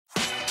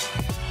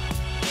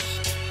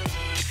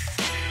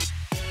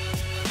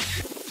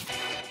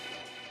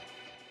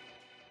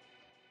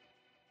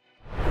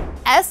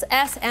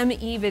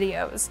SSME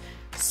videos,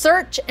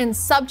 search and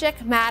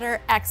subject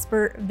matter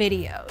expert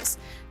videos.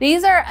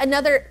 These are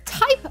another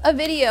type of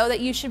video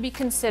that you should be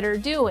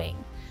considered doing.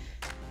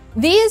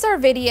 These are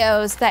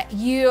videos that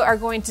you are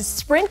going to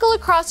sprinkle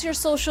across your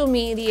social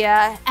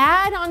media,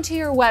 add onto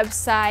your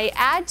website,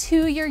 add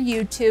to your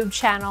YouTube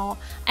channel,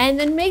 and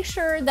then make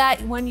sure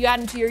that when you add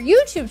into your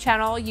YouTube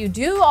channel, you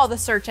do all the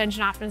search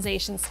engine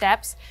optimization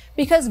steps,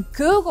 because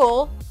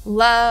Google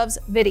loves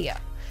video.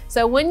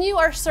 So when you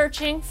are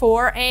searching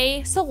for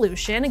a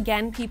solution,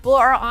 again, people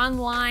are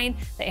online,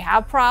 they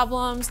have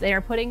problems, they are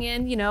putting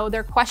in,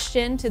 their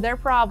question to their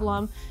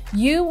problem.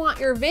 You want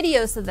your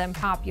videos to then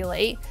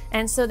populate.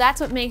 And so that's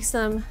what makes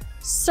them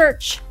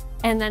search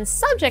and then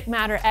subject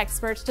matter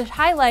experts to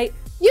highlight,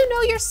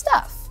 your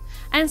stuff.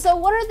 And so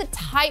what are the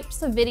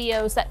types of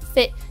videos that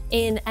fit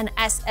in an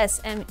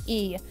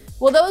SSME?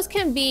 Well, those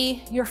can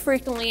be your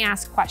frequently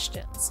asked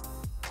questions.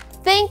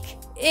 Think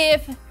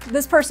if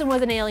this person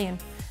was an alien.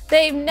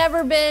 They've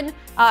never been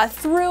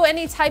through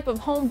any type of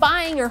home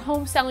buying or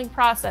home selling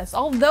process.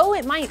 Although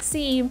it might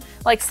seem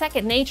like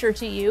second nature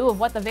to you of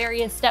what the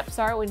various steps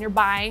are when you're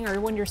buying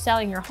or when you're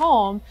selling your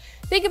home,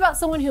 think about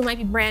someone who might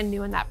be brand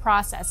new in that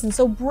process. And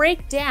so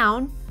break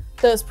down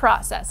those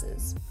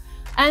processes.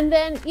 And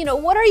then,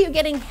 what are you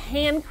getting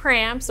hand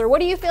cramps, or what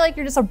do you feel like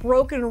you're just a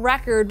broken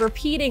record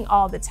repeating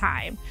all the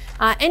time?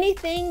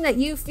 Anything that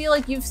you feel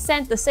like you've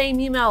sent the same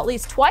email at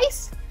least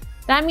twice,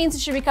 that means it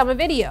should become a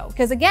video.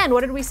 Because again,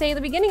 what did we say at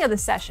the beginning of the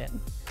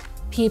session?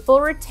 People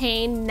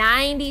retain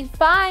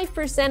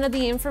 95% of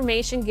the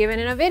information given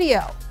in a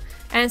video.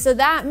 And so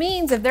that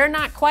means if they're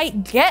not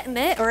quite getting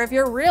it, or if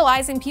you're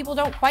realizing people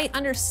don't quite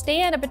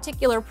understand a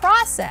particular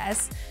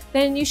process,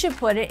 then you should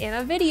put it in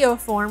a video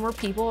form where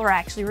people will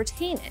actually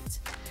retain it.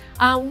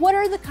 What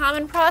are the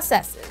common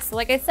processes?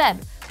 Like I said,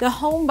 the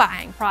home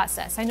buying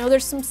process. I know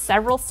there's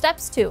several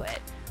steps to it.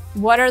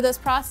 What are those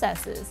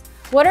processes?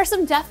 What are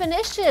some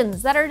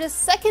definitions that are just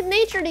second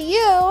nature to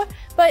you,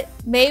 but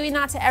maybe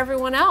not to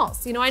everyone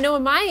else? I know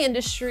in my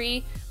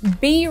industry,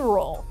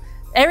 B-roll.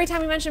 Every time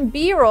we mention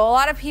B-roll, a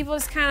lot of people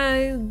just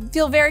kind of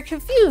feel very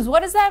confused. What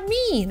does that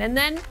mean? And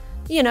then,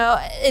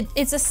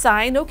 it's a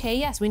sign, okay,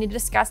 yes, we need to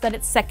discuss that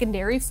it's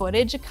secondary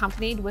footage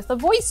accompanied with a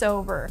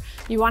voiceover.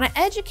 You want to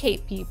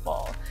educate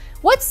people.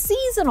 What's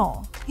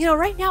seasonal?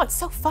 Right now it's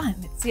so fun.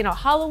 It's,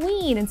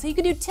 Halloween. And so you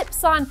can do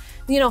tips on,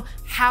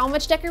 how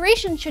much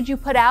decoration should you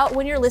put out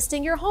when you're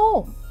listing your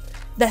home?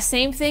 The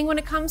same thing when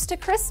it comes to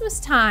Christmas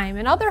time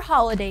and other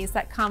holidays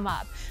that come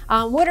up.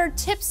 What are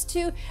tips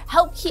to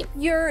help keep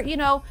your,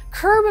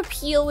 curb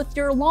appeal with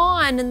your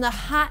lawn in the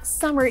hot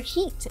summer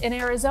heat in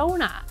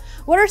Arizona?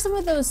 What are some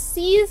of those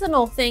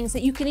seasonal things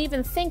that you can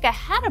even think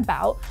ahead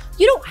about?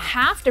 You don't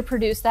have to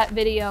produce that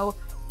video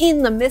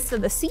in the midst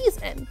of the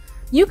season.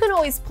 You can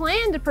always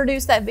plan to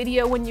produce that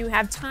video when you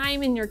have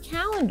time in your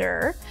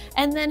calendar,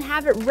 and then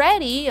have it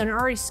ready and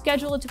already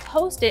schedule it to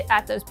post it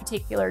at those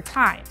particular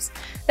times.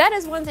 That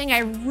is one thing I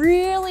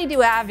really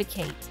do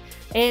advocate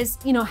is,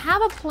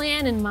 have a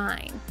plan in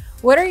mind.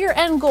 What are your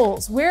end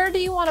goals? Where do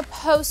you want to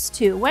post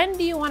to? When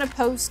do you want to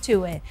post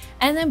to it?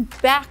 And then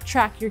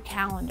backtrack your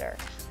calendar.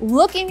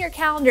 Look in your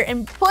calendar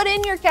and put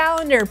in your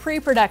calendar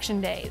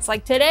pre-production days.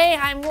 Like today,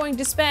 I'm going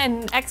to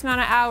spend X amount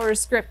of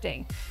hours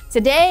scripting.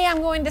 Today, I'm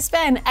going to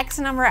spend X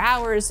number of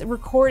hours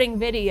recording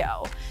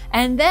video.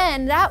 And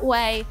then that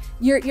way,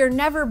 you're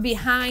never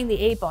behind the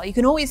 8 ball. You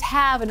can always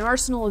have an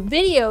arsenal of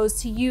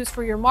videos to use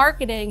for your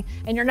marketing,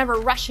 and you're never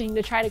rushing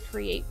to try to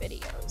create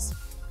videos.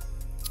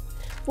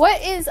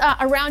 What is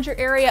around your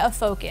area of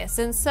focus?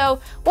 And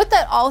so what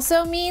that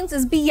also means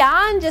is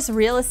beyond just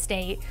real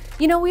estate,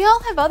 we all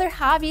have other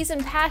hobbies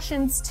and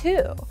passions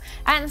too.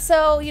 And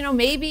so,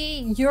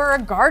 maybe you're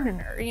a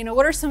gardener.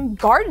 What are some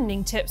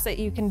gardening tips that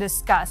you can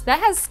discuss? That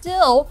has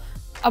still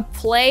a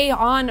play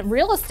on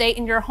real estate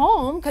in your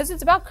home because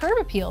it's about curb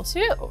appeal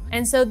too.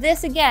 And so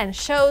this again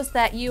shows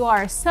that you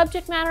are a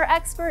subject matter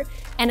expert.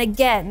 And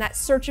again, that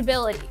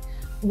searchability.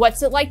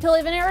 What's it like to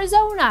live in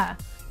Arizona?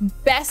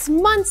 Best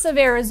months of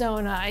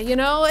Arizona,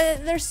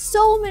 there's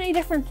so many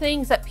different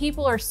things that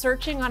people are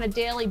searching on a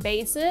daily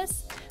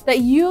basis that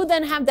you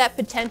then have that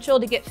potential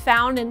to get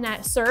found in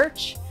that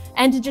search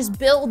and to just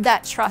build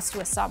that trust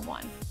with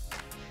someone.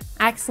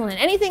 Excellent.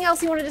 Anything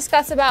else you want to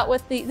discuss about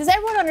does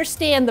everyone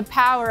understand the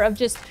power of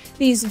just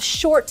these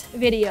short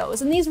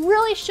videos? And these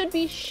really should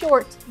be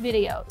short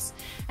videos.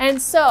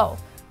 And so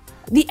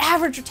the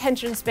average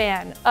retention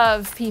span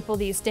of people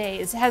these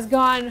days has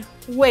gone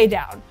way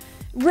down.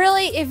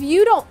 Really, if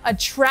you don't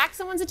attract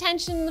someone's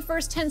attention in the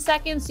first 10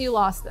 seconds, you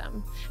lost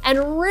them.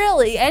 And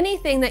really,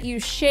 anything that you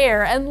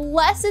share,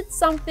 unless it's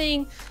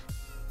something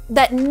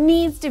that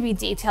needs to be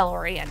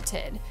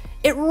detail-oriented,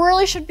 it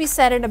really should be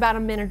said in about a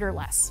minute or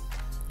less.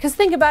 Because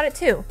think about it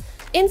too.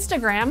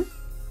 Instagram,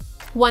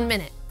 1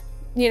 minute.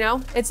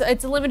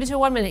 It's limited to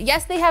 1 minute.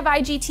 Yes, they have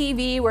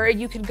IGTV where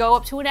you could go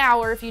up to an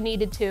hour if you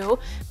needed to,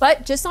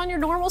 but just on your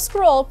normal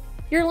scroll,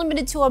 you're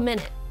limited to a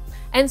minute.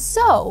 And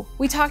so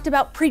we talked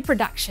about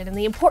pre-production and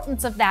the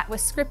importance of that with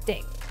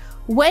scripting.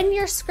 When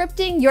you're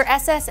scripting your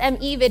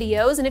SSME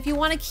videos, and if you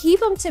want to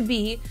keep them to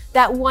be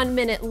that 1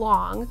 minute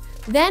long,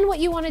 then what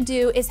you want to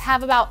do is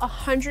have about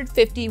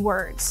 150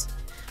 words.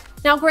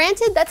 Now,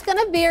 granted, that's going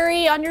to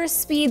vary on your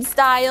speed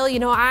style. You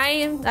know, I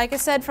am, like I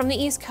said, from the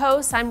East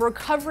Coast. I'm a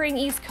recovering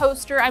East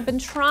Coaster. I've been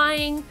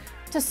trying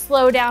to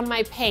slow down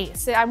my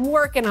pace. I'm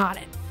working on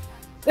it.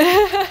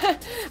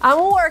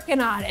 I'm working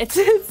on it.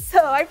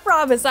 So I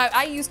promise,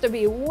 I used to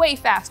be way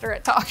faster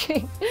at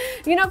talking,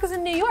 you know, because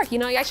in New York, you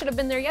know, I should have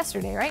been there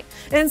yesterday, right?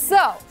 And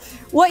so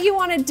what you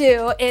want to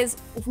do is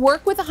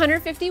work with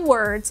 150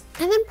 words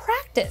and then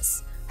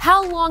practice.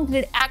 How long did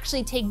it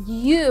actually take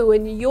you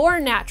and your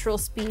natural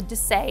speed to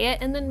say it,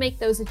 and then make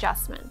those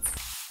adjustments?